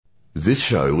This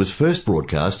show was first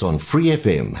broadcast on Free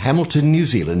FM, Hamilton, New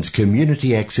Zealand's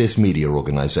community access media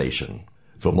organisation.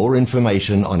 For more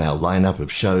information on our lineup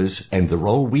of shows and the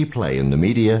role we play in the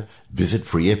media, visit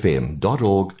freefm.org.nz.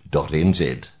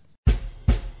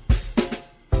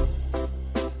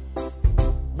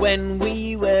 When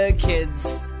we were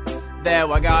kids, there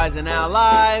were guys in our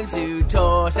lives who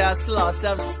taught us lots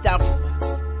of stuff.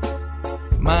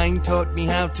 Mine taught me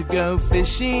how to go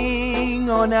fishing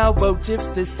on our boat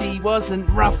if the sea wasn't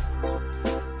rough.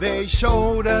 They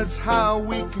showed us how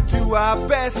we could do our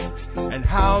best and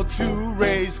how to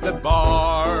raise the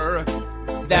bar.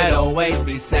 They'd always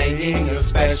be saying you're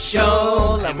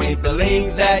special and we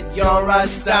believe that you're a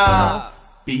star.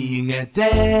 Being a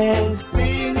dad,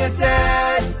 being a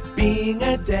dad, being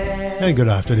a dad. And good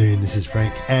afternoon, this is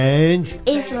Frank and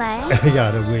Islay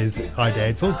Yada with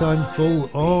iDad, full-time,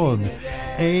 full-on.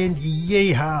 And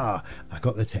yeehaw, I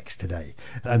got the text today.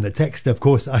 And the text, of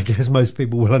course, I guess most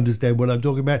people will understand what I'm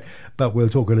talking about, but we'll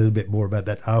talk a little bit more about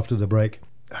that after the break.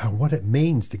 What it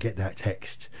means to get that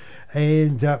text.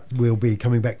 And we'll be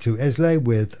coming back to Esley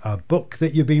with a book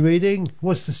that you've been reading.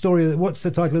 What's the story? What's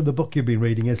the title of the book you've been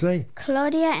reading, Esley?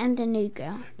 Claudia and the New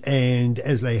Girl. And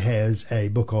Esley has a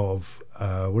book of,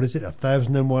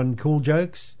 1001 Cool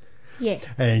Jokes? Yeah.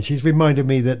 And she's reminded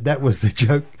me that was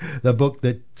the book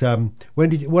that,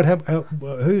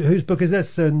 whose book is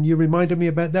this? And you reminded me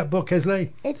about that book,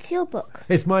 Esley? It's your book.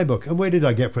 It's my book. And where did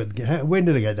I get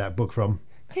that book from?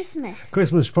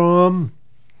 Christmas from?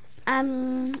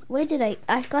 Where did I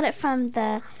got it from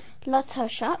the Lotto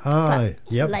shop.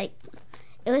 Yep.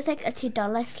 It was like a $2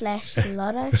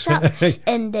 /Lotto shop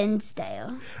in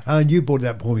Dinsdale. And you bought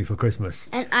that for me for Christmas.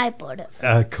 And I bought it.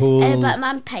 Cool. But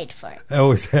Mum paid for it.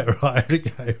 Oh, is that right?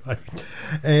 Okay, right.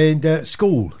 And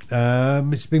school.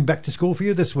 It's been back to school for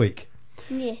you this week.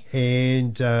 Yes.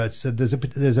 And so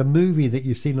there's a movie that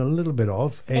you've seen a little bit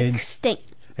of. And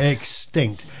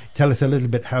Extinct. Tell us a little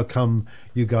bit how come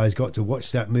you guys got to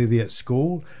watch that movie at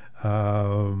school.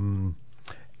 And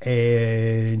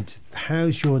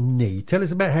how's your knee? Tell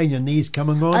us about how your knee's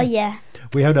coming on. Oh, yeah.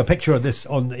 We had a picture of this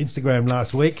on Instagram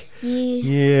last week.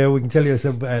 Yeah, we can tell you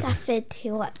about suffered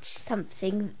to watch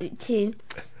something, to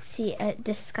see a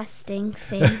disgusting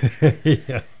thing.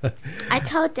 Yeah. I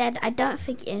told Dad I don't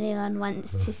think anyone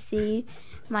wants to see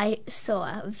my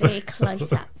sore very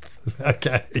close up.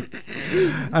 Okay.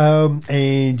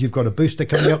 And you've got a booster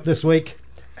coming up this week,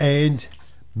 and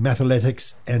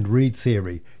Mathletics and Read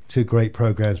Theory, two great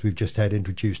programs we've just had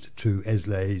introduced to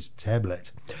Esley's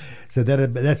tablet. So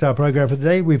that's our program for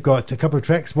today. We've got a couple of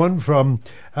tracks, one from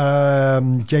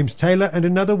James Taylor and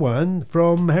another one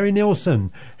from Harry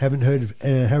Nilsson. Haven't heard of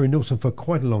Harry Nilsson for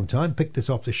quite a long time. Picked this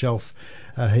off the shelf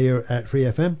here at Free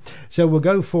FM. So we'll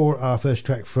go for our first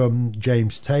track from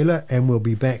James Taylor, and we'll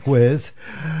be back with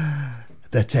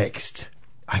the text.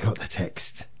 I got the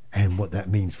text and what that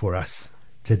means for us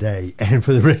today and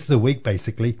for the rest of the week,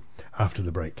 basically, after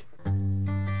the break.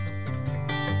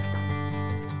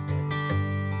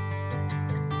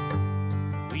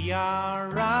 We are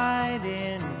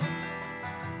riding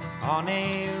on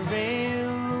a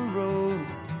railroad,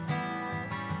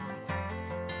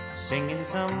 singing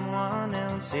someone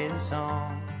else's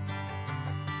song,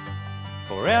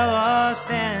 forever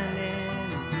standing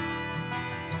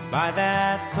by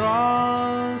that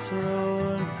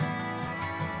crossroad.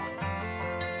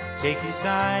 Take your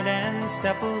side and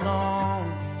step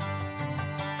along.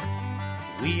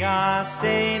 We are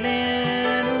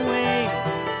sailing away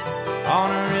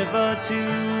on a river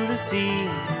to the sea,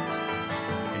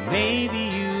 and maybe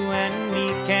you and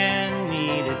me can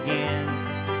meet again.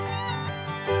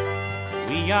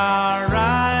 We are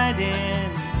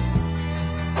riding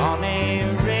on a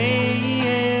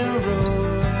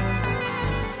railroad,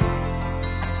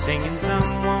 singing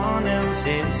someone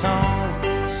else's song.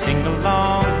 Sing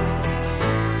along.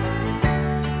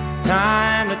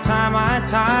 Time to time I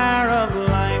tire of the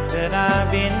life that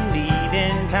I've been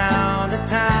leading, town to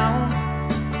town,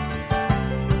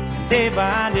 day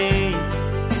by day.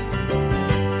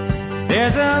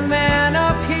 There's a man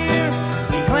up here,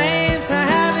 he claims to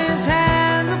have his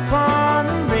hands upon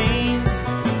the reins.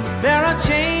 There are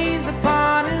chains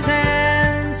upon his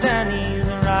hands, and he's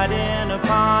riding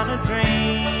upon a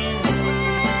train.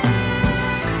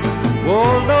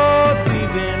 Oh Lord,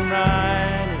 we've been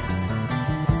riding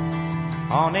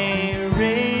on a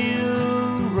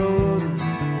railroad,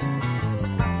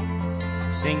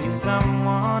 singing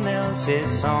someone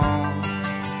else's song,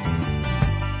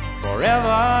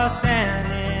 forever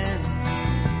standing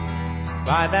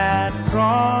by that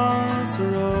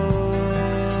crossroad.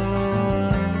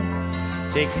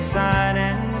 Take your side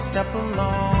and step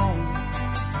along.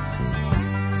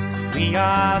 We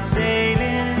are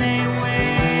sailing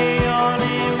away on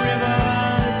a river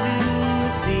to the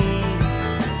sea.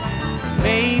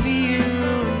 Maybe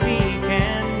we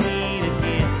can meet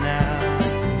again now.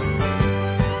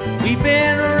 We've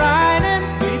been riding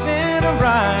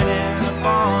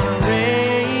upon a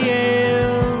railroad,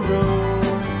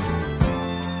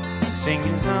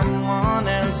 singing someone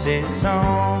else's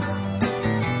song.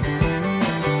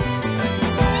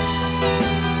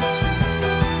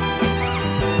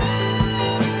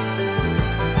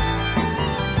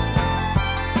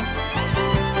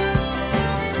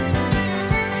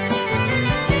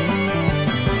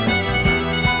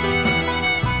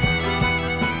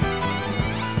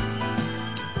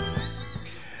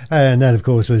 And that, of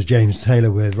course, was James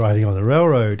Taylor with Riding on the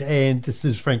Railroad. And this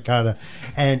is Frank Carter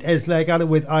and Esley Carter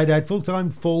with iDad, full-time,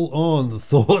 full-on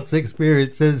thoughts,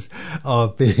 experiences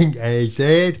of being a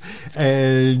dad.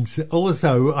 And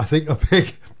also, I think,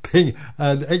 being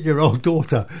an 8-year-old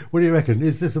daughter. What do you reckon?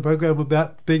 Is this a program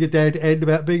about being a dad and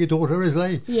about being a daughter,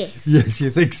 Esley? Yes. Yes,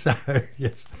 you think so?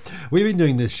 Yes. We've been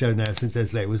doing this show now since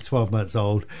Esley was 12 months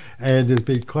old, and there's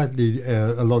been quite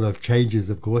a lot of changes,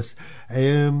 of course.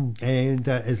 And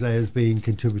Esley has been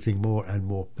contributing more and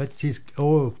more. But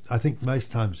I think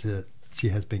most times she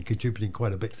has been contributing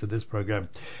quite a bit to this program.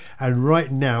 And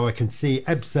right now I can see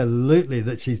absolutely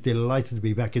that she's delighted to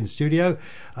be back in the studio.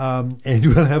 And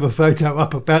we'll have a photo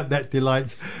up about that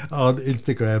delight on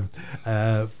Instagram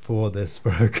for this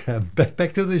program.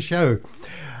 Back to the show.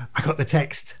 I got the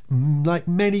text, like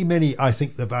many, I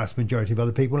think the vast majority of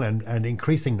other people and an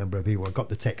increasing number of people got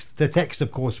the text. The text,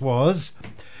 of course, was,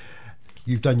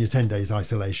 you've done your 10 days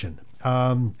isolation.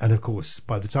 And of course,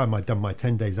 by the time I'd done my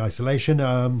 10 days isolation,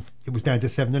 it was down to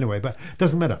 7 anyway, but it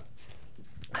doesn't matter.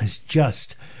 It's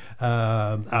just,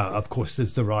 of course,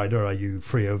 there's the rider. Are you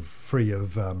free of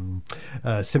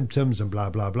symptoms and blah,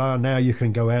 blah, blah. Now you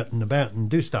can go out and about and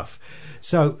do stuff.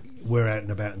 So we're out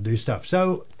and about and do stuff.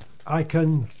 So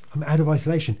I'm out of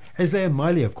isolation. Esley and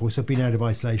Miley, of course, have been out of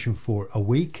isolation for a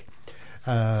week.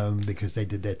 Because they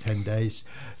did their 10 days.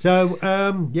 So,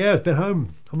 it's been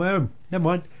home on my own. Never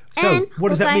mind. So, And what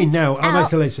does we're that mean going now? I'm out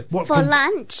isolated. What for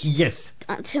lunch. Yes.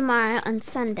 Tomorrow on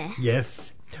Sunday.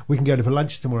 Yes. We can go for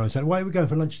lunch tomorrow on Sunday. Why are we going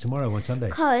for lunch tomorrow on Sunday?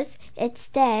 Because it's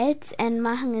Dad's and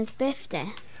Mahanga's birthday.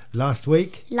 Last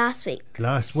week? Last week.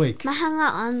 Mahanga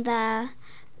on the...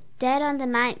 Dad on the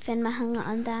 9th and Mahanga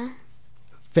on the...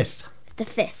 5th. The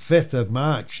 5th. 5th of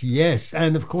March, yes.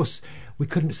 And, of course, we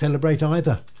couldn't celebrate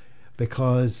either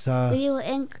because... we were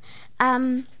in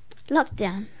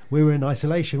lockdown. We were in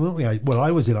isolation, weren't we? Well,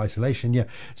 I was in isolation, yeah.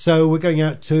 So we're going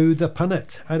out to the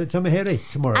Punnet out at Tamahere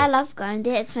tomorrow. I love going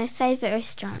there. It's my favourite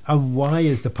restaurant. And why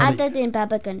is the Punnet... Other than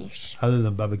Baba Ganoush. Other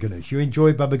than Baba Ganoush. You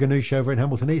enjoy Baba Ganoush over in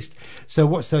Hamilton East. So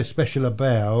what's so special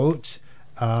about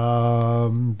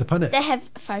the Punnet? They have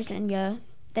frozen yo.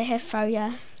 They have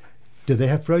froyo. Do they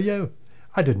have froyo?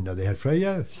 I didn't know they had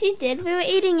froyo. She did. We were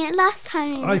eating it last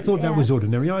time. I thought that was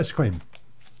ordinary ice cream.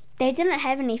 They didn't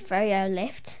have any froyo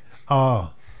left.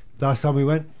 Ah, last time we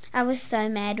went? I was so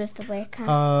mad with the worker.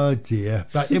 Oh dear.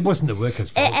 But it wasn't the worker's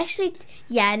fault. It actually,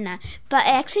 but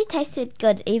it actually tasted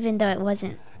good even though it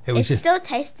wasn't. It still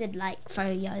tasted like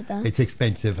froyo though. It's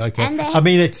expensive, okay. And I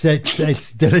mean, it's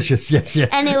delicious, yes, yeah.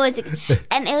 And it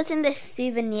was in this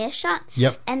souvenir shop.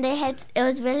 Yep. And it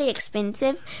was really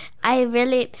expensive. I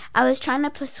was trying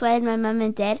to persuade my mum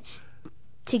and dad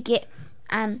to get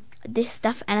this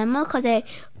stuffed animal because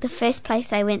the first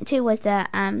place I went to was the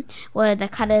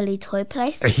cuddly toy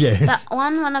place. Yes. But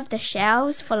on one of the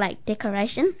shelves for like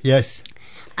decoration. Yes.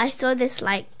 I saw this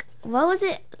like, what was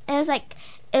it? It was like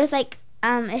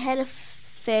it had a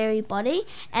furry body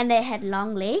and it had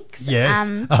long legs. Yes.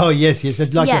 Yes.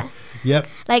 It's like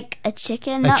a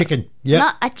chicken. Yeah.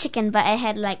 Not a chicken, but it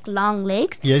had like long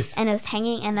legs. Yes. And it was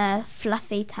hanging in a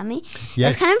fluffy tummy. Yes. It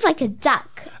was kind of like a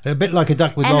duck. A bit like a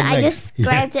duck with long legs. And I just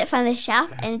grabbed it from the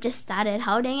shelf and just started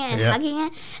holding it and hugging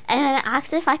it. And then I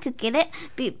asked if I could get it,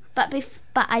 but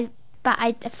I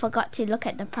forgot to look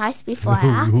at the price before I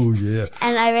asked. Oh, yeah.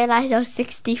 And I realised it was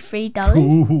 $63.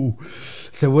 Ooh.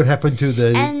 So what happened to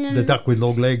the duck with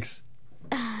long legs?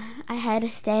 I had to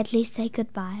sadly say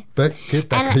goodbye. But get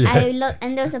back. And I looked,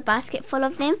 and there was a basket full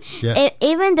of them. Yeah.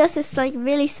 Even there was this like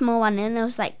really small one, and it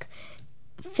was like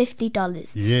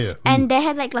 $50. Yeah. And they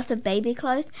had like lots of baby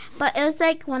clothes, but it was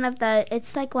like one of those.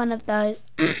 It's like one of those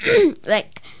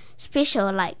like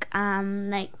special like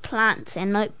plants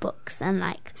and notebooks and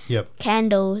like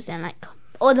candles and like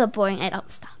all the boring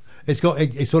adult stuff. It's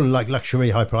sort of like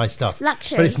luxury, high-priced stuff.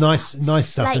 Luxury but it's stuff. nice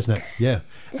stuff, Like isn't it? Yeah,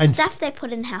 The stuff they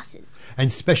put in houses.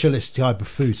 and specialist type of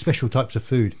food, special types of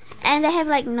food. And they have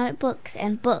like notebooks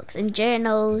and books and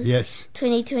journals. Yes.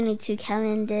 2022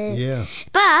 calendar. Yeah.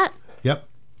 But Yep.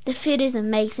 the food is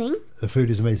amazing. The food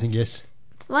is amazing. Yes.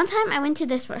 One time I went to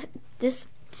this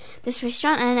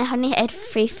restaurant and I only had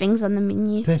 3 things on the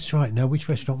menu. That's right. Now, which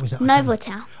restaurant was that? I don't know.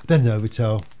 Novotel. The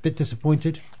Novotel. Bit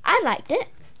disappointed. I liked it.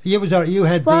 Yeah, it was alright. You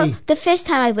had Well, the first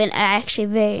time I went, I actually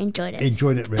very enjoyed it.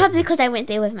 enjoyed it. Probably because I went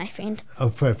there with my friend. Oh,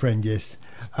 for a friend, yes.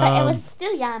 But it was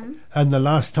still yum. And the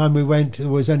last time we went, there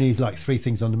was only like 3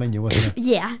 things on the menu, wasn't there?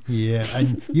 Yeah. Yeah,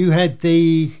 and you had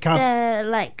the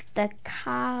The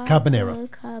Carbonara.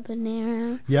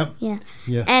 Carbonara. Yep. Yeah.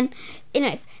 Yeah. And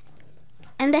anyways,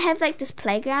 and they have like this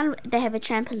playground. They have a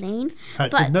trampoline.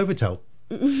 At but the Novotel.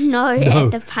 no, No.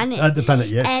 at the Planet. At the Planet,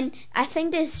 yes. And I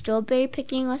think there's strawberry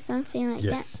picking or something like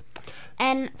Yes. that.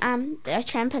 And a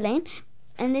trampoline.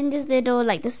 And then there's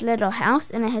this little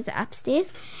house, and it has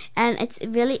upstairs, and it's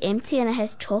really empty, and it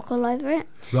has chalk all over it.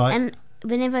 Right. And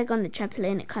whenever I go on the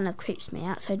trampoline, it kind of creeps me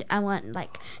out. So I want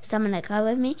like someone to go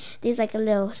with me. There's like a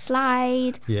little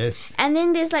slide, Yes. and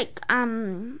then there's like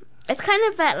it's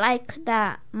kind of like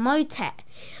the motet.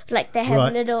 Like they have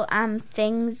Right. little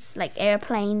things like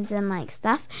airplanes and like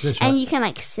stuff, That's and right. you can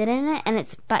like sit in it, and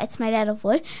it's made out of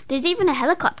wood. There's even a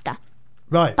helicopter.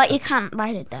 Right. But you can't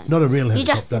ride it though. Not a real helicopter. You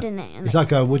just sit in it. And It's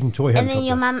like a wooden toy and helicopter. then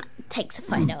your mum takes a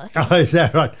photo of it. Oh, is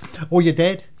that right? Or your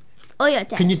dad? Or your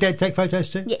dad. Can your dad take photos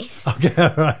too? Yes. Okay,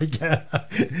 all right. Yeah.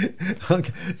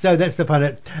 Okay. So that's the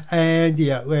Planet. And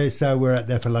yeah, we're out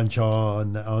there for lunch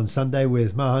on Sunday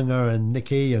with Mahanga and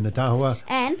Nikki and Atahua.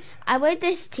 And I wear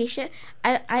this t-shirt.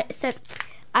 I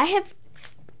have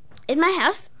in my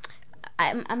house.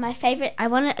 I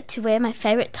wanted to wear my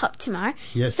favorite top tomorrow.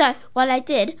 Yes. So what I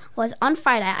did was on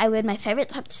Friday I wore my favorite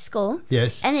top to school.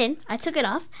 Yes. And then I took it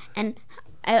off, and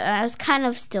I was kind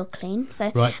of still clean.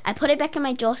 So Right. I put it back in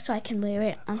my drawer so I can wear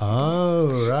it on Sunday.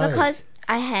 Oh, right. Because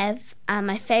I have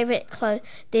my favorite clothes.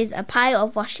 There's a pile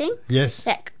of washing. Yes.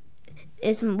 That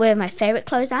is where my favorite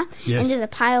clothes are. Yes. And there's a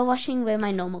pile of washing where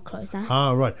my normal clothes are.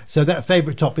 Ah, right. So that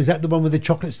favourite top, is that the one with the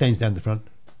chocolate stains down the front?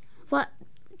 What?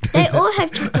 They all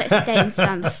have chocolate stains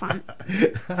down the front.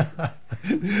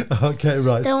 Okay,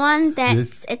 right. The one that's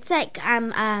Yes. it's like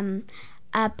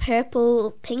a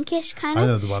purple pinkish kind of. I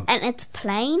know the one. And it's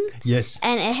plain. Yes.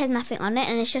 And it has nothing on it,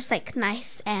 and it's just like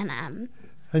nice and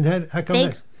And how come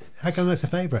Big. how come that's a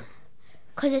favourite?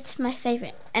 because it's my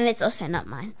favorite, and it's also not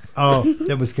mine. Oh,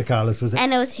 that was Kakala's, was it?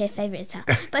 And it was her favorite as well.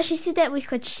 But she said that we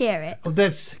could share it. Oh,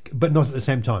 but not at the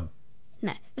same time.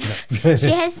 No.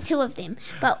 She has 2 of them.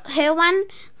 But her one,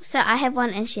 so I have one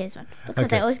and she has one. Because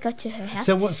Okay. I always go to her house.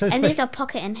 So what's so and there's special? a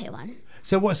pocket in her one.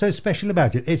 So what's so special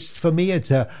about it? For me, it's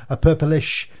a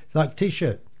purplish like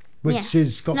t-shirt, which Yeah.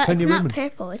 has got No, plenty it's of room. not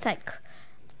purple. It's like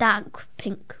dark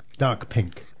pink. Dark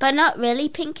pink, But not really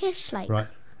pinkish. Like right?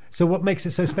 So what makes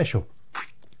it so special?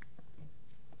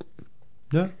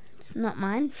 No. it's not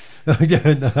mine.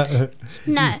 Yeah, no.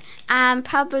 No.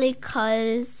 Probably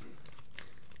because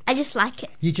I just like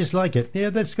it. You just like it. Yeah,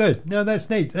 that's good. No, that's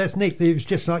neat. That's neat. It was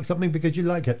just like something because you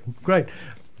like it. Great.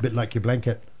 Bit like your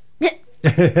blanket.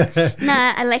 No,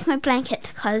 I like my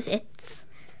blanket because it's.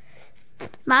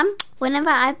 Mum, whenever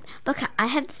I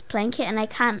have this blanket and I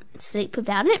can't sleep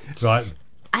without it. Right.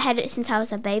 I had it since I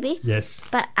was a baby, Yes.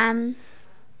 but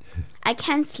I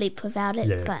can sleep without it,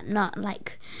 Yeah. but not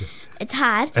like it's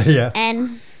hard. Yeah.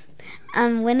 And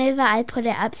whenever I put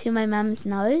it up to my mum's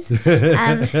nose,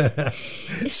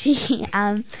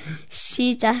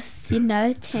 she just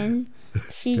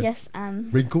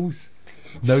Wrinkles.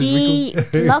 Nose she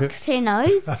wrinkles. locks her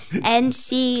nose and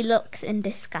she looks in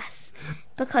disgust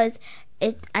because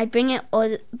I bring it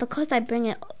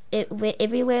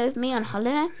everywhere with me on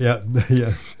holiday. Yeah.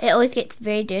 Yeah. It always gets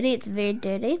very dirty. It's very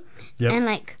dirty. Yep. And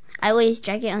like I always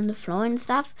drag it on the floor and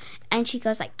stuff. And she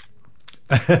goes like,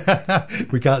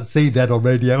 We can't see that on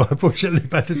radio, unfortunately,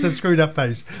 but it's a screwed up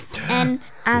face. and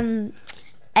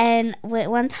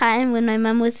one time when my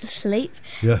mum was asleep,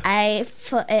 Yeah. I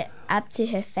put it up to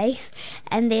her face,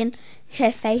 and then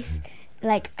her face,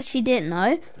 like she didn't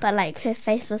know, but like her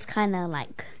face was kind of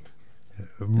like.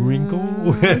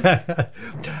 Wrinkle.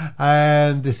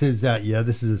 And this is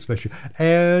a special.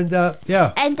 And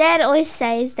yeah, And Dad always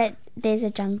says that there's a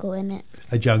jungle in it.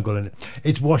 a jungle in it.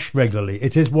 It's washed regularly.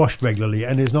 It is washed regularly,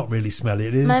 and it's not really smelly.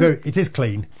 It is it is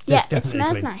clean. Yeah, It's it definitely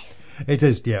smells clean. nice. It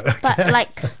is, yeah. But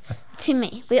like, to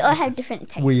me, we all have different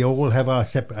tastes. We all have our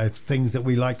separate things that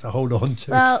we like to hold on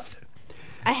to. Well,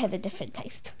 I have a different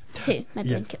taste too. My Yes.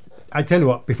 blanket. I tell you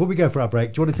what, before we go for our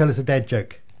break, do you want to tell us a dad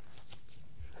joke?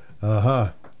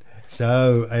 Uh-huh.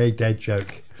 So, a dad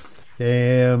joke.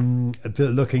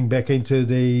 Looking back into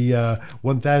the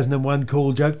 1001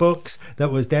 Cool Joke Books, that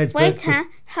was Dad's Waiter,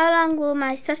 how long will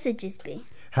my sausages be?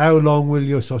 How long will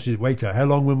your sausage... Waiter, how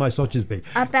long will my sausages be?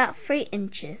 About 3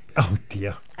 inches. Oh,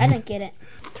 dear. I don't get it.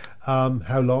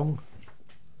 How long?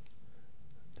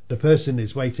 The person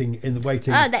is waiting in the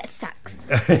waiting... Oh, that sucks.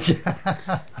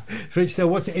 So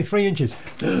what's it? 3 inches.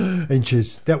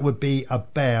 Inches. That would be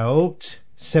about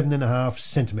 7.5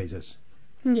 centimetres.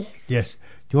 Yes. Yes.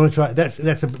 Do you want to try? That's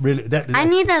a really... I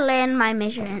need to learn my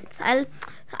measurements.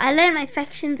 I learn my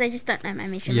fractions, I just don't know my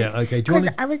measurements. Yeah, okay. Because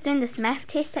I was doing this math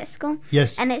test at school.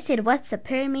 Yes. And it said, what's a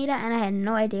perimeter? And I had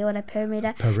no idea what a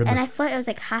perimeter. And I thought it was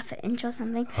like half an inch or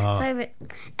something. So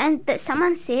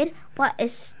someone said, what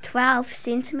is 12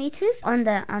 centimetres on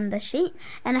the sheet?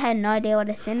 And I had no idea what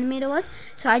a centimetre was.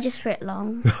 So I just wrote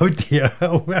long. Oh dear.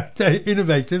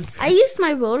 Innovative. I used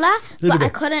my ruler, but I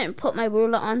couldn't put my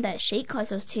ruler on that sheet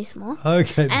because it was too small.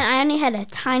 Okay. And I only had a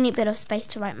tiny bit of space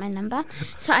to write my number.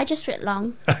 So I just wrote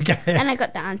long. Okay. And I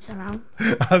got the answer wrong.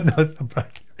 I'm not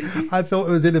surprised. I thought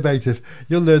it was innovative.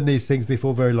 You'll learn these things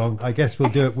before very long. I guess we'll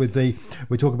do it with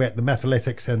we talk about the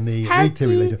mathematics and the read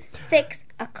theory later. How do you fix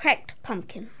a cracked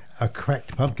pumpkin? A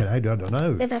cracked pumpkin? I don't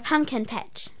know. With a pumpkin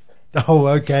patch. Oh,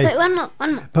 okay. Wait, one more.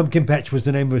 Pumpkin Patch was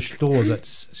the name of a store that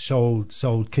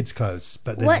sold kids' clothes,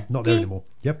 but they're not there anymore.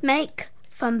 Yep. Make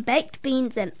from baked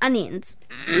beans and onions.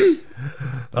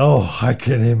 Oh, I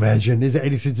can imagine. Is it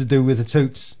anything to do with the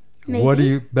toots? Maybe. What do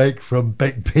you make from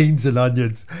baked beans and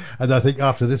onions? And I think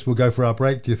after this we'll go for our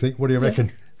break. Do you think? What do you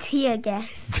reckon? Tear gas.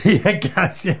 Tear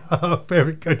gas. Yeah, oh,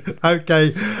 very good.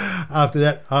 Okay. After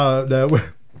that, no.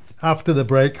 After the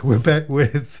break, we're back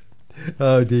with.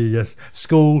 Oh dear, yes.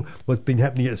 School, what's been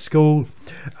happening at school,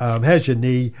 how's your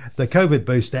knee, the COVID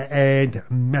booster, and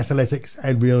mathematics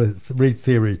and read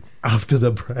theory after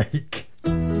the break.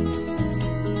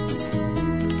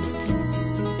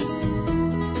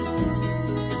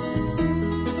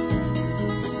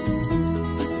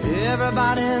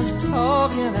 Everybody's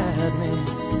talking at me.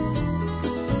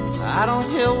 I don't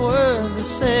hear a word they're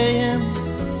saying,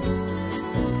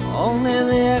 only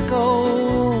the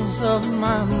echoes of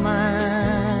my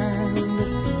mind.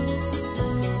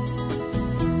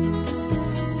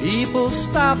 People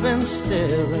stop and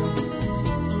stare.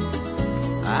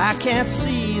 I can't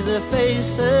see their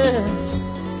faces,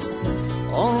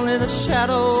 only the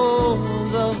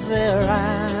shadows of their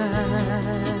eyes.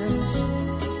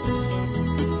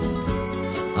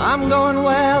 I'm going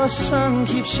where the sun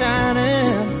keeps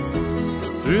shining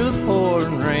through the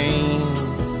pouring rain,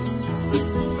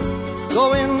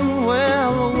 going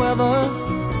where the weather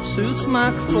suits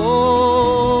my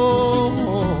clothes,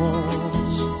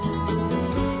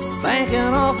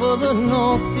 banking off of the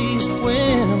northeast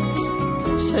winds,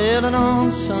 sailing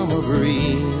on summer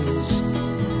breeze,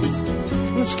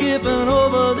 and skipping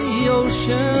over the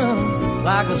ocean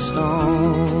like a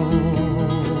stone.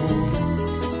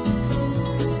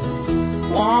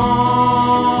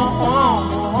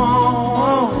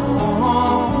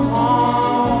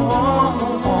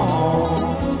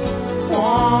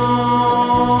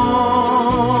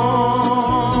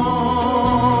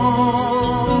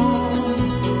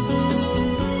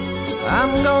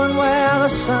 I'm going where the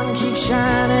sun keeps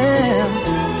shining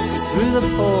through the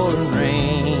pouring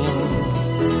rain,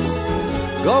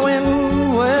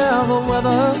 going where the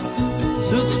weather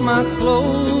suits my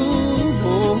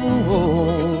clothes,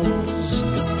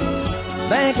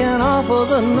 banking off of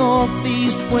the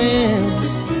northeast winds,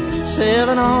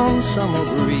 sailing on summer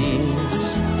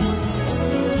breeze,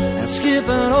 and skipping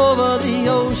over the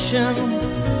ocean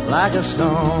like a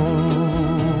stone.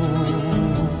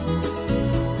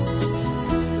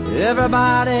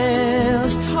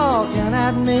 Everybody's talking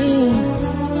at me,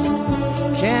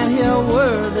 can't hear a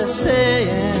word they're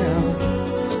saying,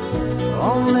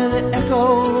 only the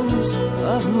echoes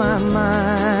of my mind.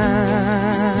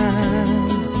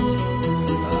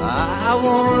 I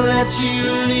won't let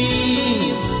you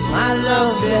leave my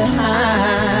love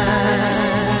behind.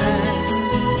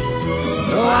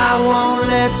 No, I won't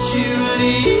let you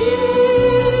leave.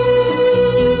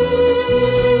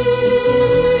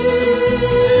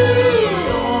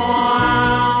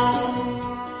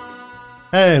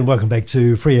 And welcome back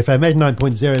to Free FM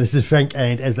 89.0. This is Frank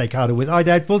and Esley Carter with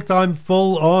iDad, full time,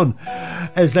 full on.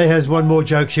 Esley has one more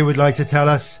joke she would like to tell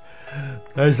us.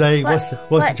 Esley, what's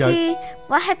the joke?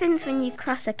 What happens when you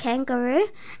cross a kangaroo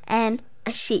and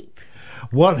a sheep?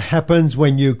 What happens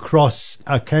when you cross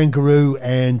a kangaroo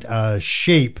and a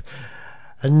sheep?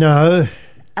 No.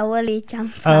 A woolly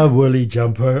jumper. A woolly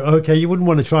jumper. Okay, you wouldn't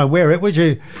want to try and wear it, would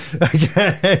you?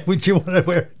 Okay, would you want to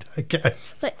wear it? Okay.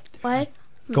 But why?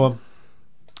 Go on.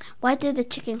 Why did the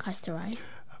chicken cross the road?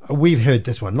 We've heard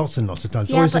this one lots and lots of times.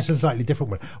 Yeah, or is but- this a slightly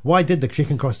different one? Why did the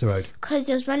chicken cross the road? Because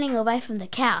it was running away from the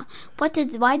cow. Why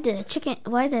did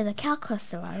the cow cross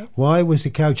the road? Why was the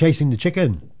cow chasing the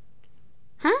chicken?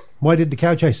 Huh? Why did the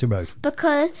cow chase the road?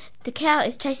 Because the cow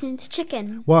is chasing the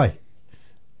chicken. Why?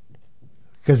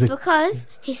 Because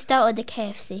he stole the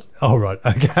KFC. All right.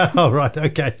 Okay. All right.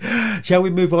 Okay. Shall we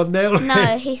move on now?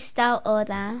 No, he stole all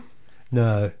that.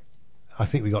 No. I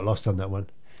think we got lost on that one.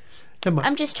 Never mind.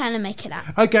 I'm just trying to make it up.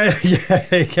 Okay,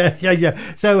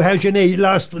 yeah. So, how's your knee?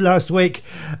 Last week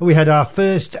we had our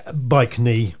first bike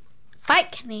knee.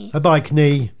 Bike knee. A bike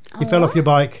knee. You fell off your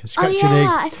bike, Oh scratched your knee.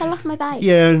 yeah, I fell off my bike.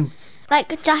 Yeah, and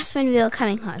Like just when we were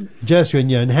coming home. just when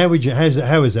and how is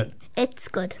it? It's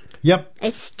good. Yep,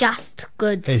 It's just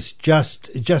good. it's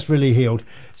just really healed.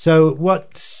 So,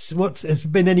 what's has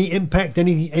been any impact?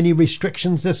 Any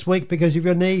restrictions this week because of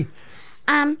your knee?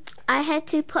 I had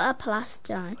to put a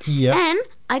plaster on. Yep. And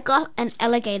I got an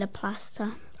alligator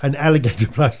plaster. An alligator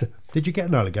plaster. Did you get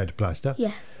an alligator plaster?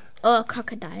 Yes. Or a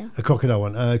crocodile. A crocodile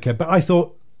one. Okay, but I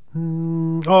thought,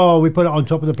 we put it on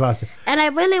top of the plaster. And I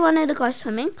really wanted to go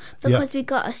swimming because we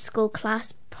got a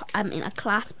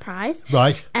class prize.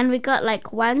 Right. And we got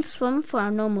like one swim for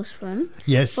our normal swim.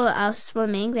 Yes. For our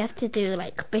swimming, we have to do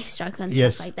like breaststroke and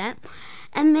Yes. stuff like that.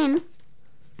 And then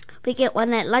we get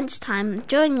one at lunchtime,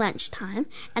 during lunchtime,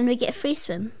 and we get a free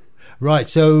swim. Right,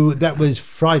 so that was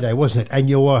Friday, wasn't it? And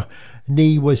your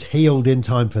knee was healed in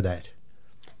time for that.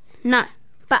 No,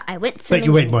 but I went But swimming.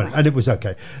 you went anyway. one, and it was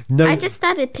okay. No, I just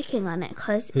started picking on it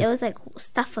because it was like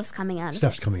stuff was coming out of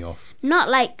stuff's it. coming off Not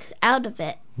like out of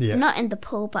it. Yeah. Not in the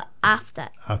pool, but after.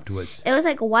 afterwards. It was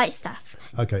like white stuff.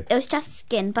 Okay, It was just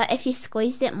skin, but if you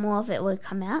squeezed it, more of it would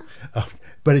come out.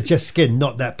 but it's just skin,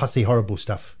 not that pussy horrible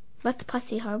stuff. What's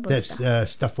pussy horrible That's stuff?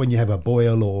 stuff when you have a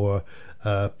boil or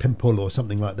a pimple or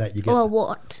something like that. You get. Or a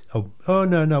wart. Oh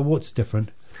no, what's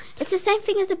different? It's the same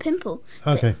thing as a pimple.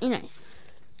 Okay.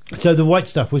 But, So the white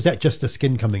stuff, was that just the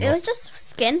skin coming it off? was just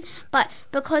skin, but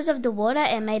because of the water,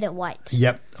 it made it white.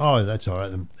 Yep. Oh, that's all right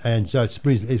then. And so it's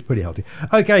pretty healthy.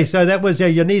 Okay, so that was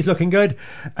your knee's looking good.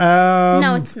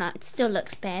 No, it's not. It still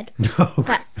looks bad.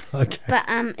 But Okay. but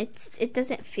it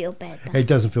doesn't feel bad though. It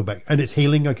doesn't feel bad, and it's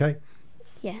healing. Okay.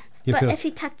 Yeah. You But feel- if you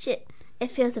touch it,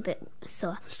 it feels a bit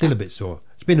sore. Still a bit sore.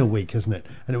 It's been a week, hasn't it?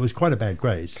 And it was quite a bad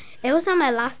graze. It was on my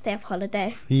last day of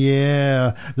holiday.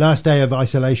 Yeah, last day of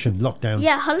isolation, lockdown.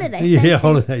 Yeah, holiday. Yeah,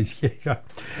 holidays. Yeah.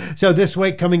 So this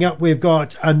week coming up, we've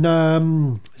got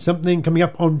something coming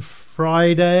up on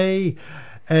Friday.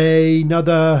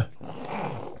 Another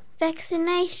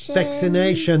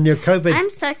Vaccination. Your COVID. I'm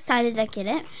so excited to get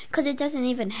it because it doesn't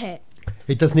even hurt.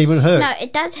 It doesn't even hurt. No,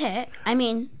 it does hurt. I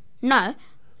mean, no,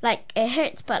 like it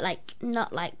hurts, but like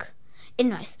not like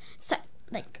anyways. So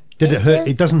like. Did it hurt? feels-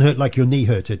 It doesn't hurt like your knee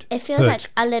hurted. It feels Hurt. like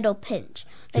a little pinch.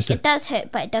 Like Just it does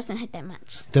hurt, but it doesn't hurt that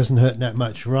much. Doesn't hurt that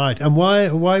much, right? And why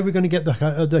are we going to get the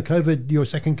COVID, your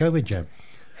second COVID jab?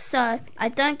 So I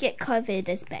don't get COVID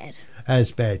as bad,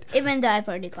 As bad. even though I've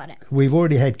already got it. We've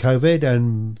already had COVID,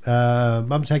 and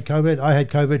Mum's had COVID. I had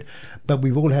COVID, but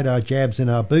we've all had our jabs and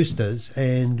our boosters,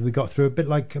 and we got through a bit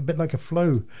like a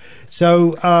flu.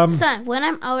 So, So when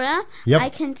I'm older, Yep. I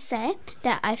can say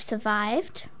that I've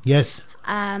survived. yes,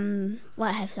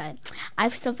 What have I?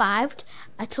 I've survived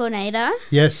a tornado.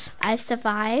 yes, I've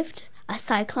survived a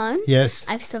cyclone. yes,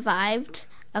 I've survived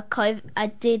a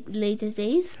deadly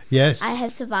disease. yes, I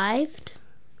have survived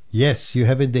yes. You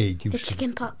have indeed. You've the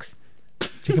chicken pox.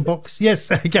 chicken pox. Yes,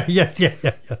 okay, yes, yeah.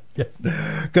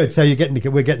 Good. So we're getting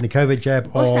the COVID jab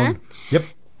Also- on. Yep.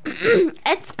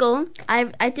 At school,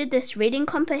 I did this reading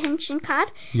comprehension card.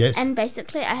 Yes. And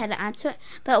basically, I had to answer it.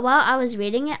 But while I was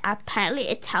reading it, apparently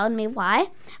it told me why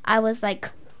I was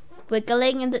like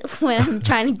wiggling when I'm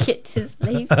trying to get to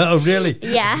sleep. Oh, really?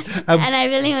 Yeah. And I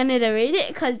really wanted to read it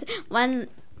because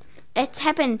it's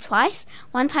happened twice.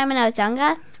 One time when I was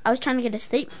younger, I was trying to get to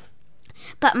sleep,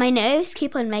 but my nerves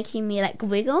keep on making me like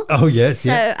wiggle. Oh, yes, So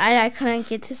yeah. I couldn't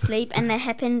get to sleep, and that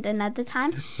happened another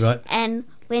time. Right. And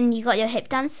when you got your hip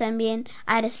done, so I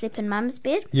had to sleep in Mum's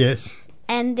bed. Yes.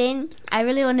 And then I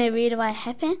really want to read what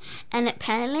happened, and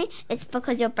apparently it's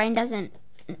because your brain doesn't.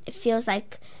 It feels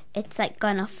like it's like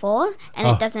gonna fall, and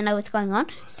Oh. it doesn't know what's going on,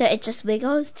 so it just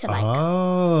wiggles to like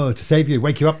Oh, to save you,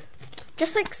 wake you up.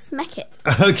 just like smack it.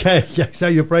 Okay, yeah. So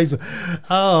your brains.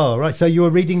 Oh, right. So you were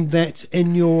reading that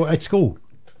at school,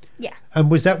 Yeah.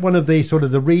 and was that one of the sort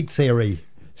of the read theory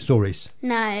stories?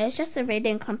 No, it's just a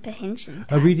reading comprehension.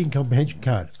 A reading comprehension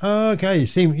card. Oh, okay, you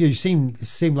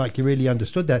seem like you really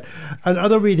understood that.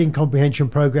 Another reading comprehension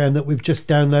program that we've just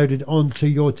downloaded onto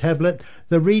your tablet,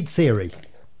 the Read Theory.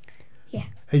 Yeah.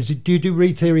 Do you do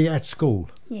Read Theory at school?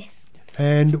 Yes.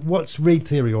 And what's read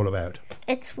theory all about?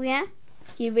 It's where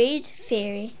you read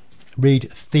theory. Read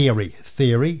theory.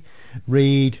 Theory.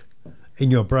 Read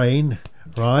in your brain,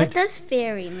 right? What does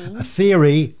theory mean? A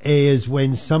theory is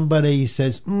when somebody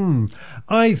says,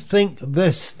 I think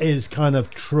this is kind of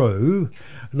true.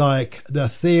 Like the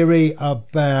theory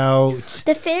about...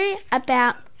 The theory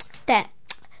about that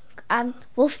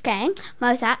Wolfgang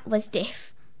Mozart was deaf.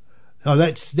 Oh,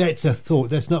 that's a thought.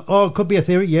 That's not... Oh, it could be a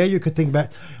theory. Yeah, you could think about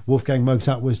Wolfgang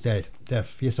Mozart was deaf.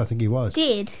 Yes, I think he was.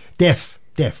 Dead. Deaf.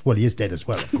 Well, he is dead as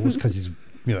well, of course, because he's,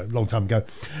 a long time ago.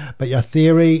 But your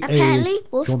theory Apparently,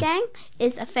 is... Wolfgang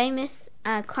is a famous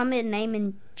common name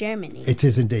in Germany. It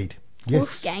is indeed. Yes.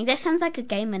 Wolfgang. That sounds like a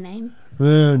gamer name.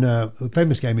 No, a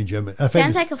famous game in Germany.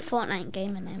 Sounds like a Fortnite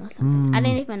gamer name or something. I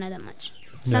don't even know that much.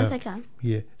 Sounds like a...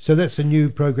 Yeah. So that's a new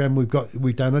program we've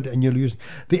downloaded, and you'll use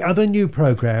the other new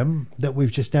program that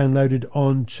we've just downloaded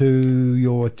onto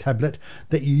your tablet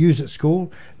that you use at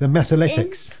school, the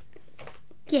Mathletics.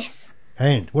 Yes.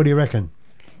 And what do you reckon?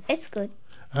 It's good.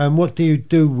 What do you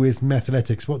do with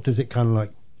Mathletics? What does it kind of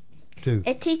like do?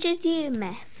 It teaches you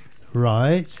math.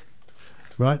 Right.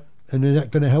 And is that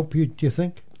going to help you, do you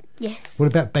think? Yes. What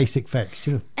about basic facts?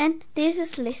 Do you know? And there's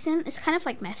this lesson. It's kind of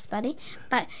like Maths Buddy,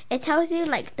 but it tells you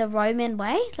like the Roman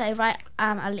way. Like write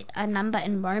a number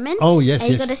in Roman. Oh yes,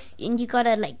 and you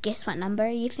gotta like guess what number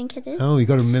you think it is. Oh, you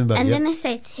got to remember. And yep. then it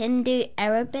says Hindu,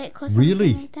 Arabic, or something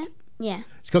Really? like that. Yeah.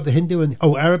 It's got the Hindu and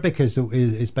Arabic is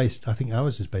based. I think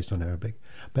ours is based on Arabic,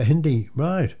 but Hindi,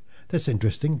 right? That's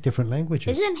interesting. Different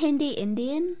languages. Isn't Hindi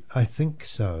Indian? I think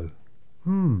so.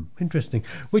 Interesting.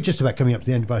 We're just about coming up to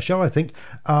the end of our show, I think.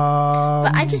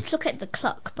 But I just look at the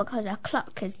clock because our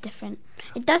clock is different.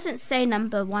 It doesn't say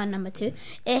number 1, number 2.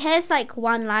 It has like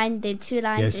one line, then 2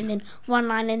 lines, Yes. and then 1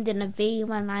 line, and then a V,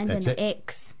 1 line, That's then an it.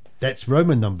 X. That's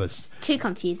Roman numbers. Too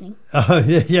confusing. Oh,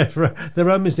 yeah. The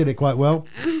Romans did it quite well.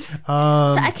 So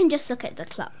I can just look at the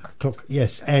clock. Clock,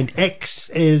 yes. And X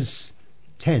is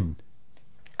 10.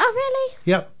 Oh, really?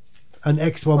 Yep. And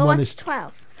X11 Well, what's is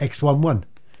 12? X11.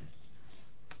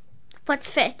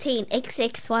 What's 13?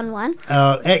 XX11?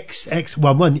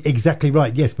 X11, exactly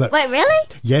right, yes. But Wait, really?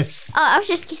 yes. Oh, I was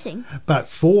just guessing. But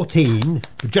 14,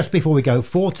 just before we go,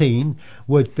 14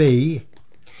 would be...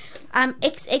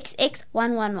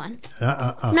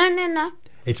 XXX111. No.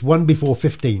 It's one before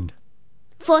 15.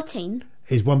 14.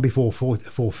 Is one before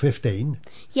 15.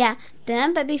 Yeah, the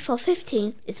number before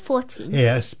 15 is 14.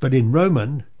 Yes, but in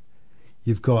Roman,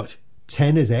 you've got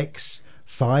 10 is X,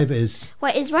 5 is...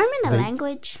 Wait, is Roman a V.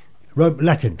 language?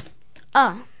 Latin.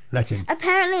 Oh. Latin.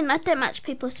 Apparently not that much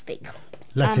people speak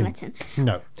Latin.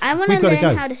 No. I want to We've got learn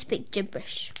go. how to speak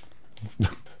gibberish.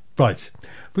 Right.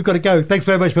 We've got to go. Thanks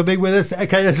very much for being with us.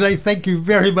 Okay, Leslie, thank you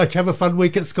very much. Have a fun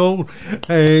week at school.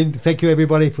 And thank you,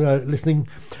 everybody, for listening.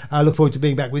 I look forward to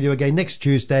being back with you again next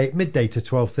Tuesday, midday to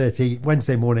 12:30,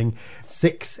 Wednesday morning,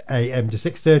 6 a.m. to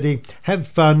 6:30. Have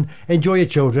fun. Enjoy your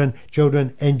children.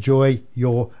 Children, enjoy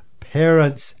your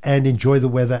parents, and enjoy the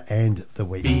weather and the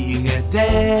week. Being a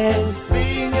dad,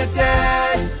 Being a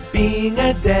dad, being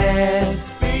a dad,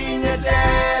 being a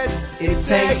dad, it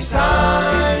takes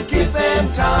time. give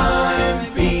them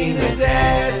time. Being a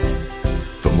dad.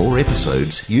 For more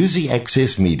episodes, use the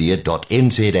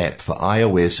accessmedia.nz app for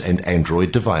iOS and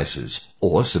Android devices,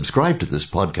 or subscribe to this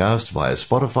podcast via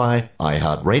Spotify,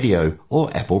 iHeartRadio,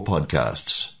 or Apple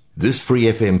Podcasts. This Free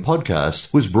FM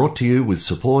podcast was brought to you with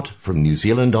support from New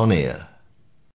Zealand On Air.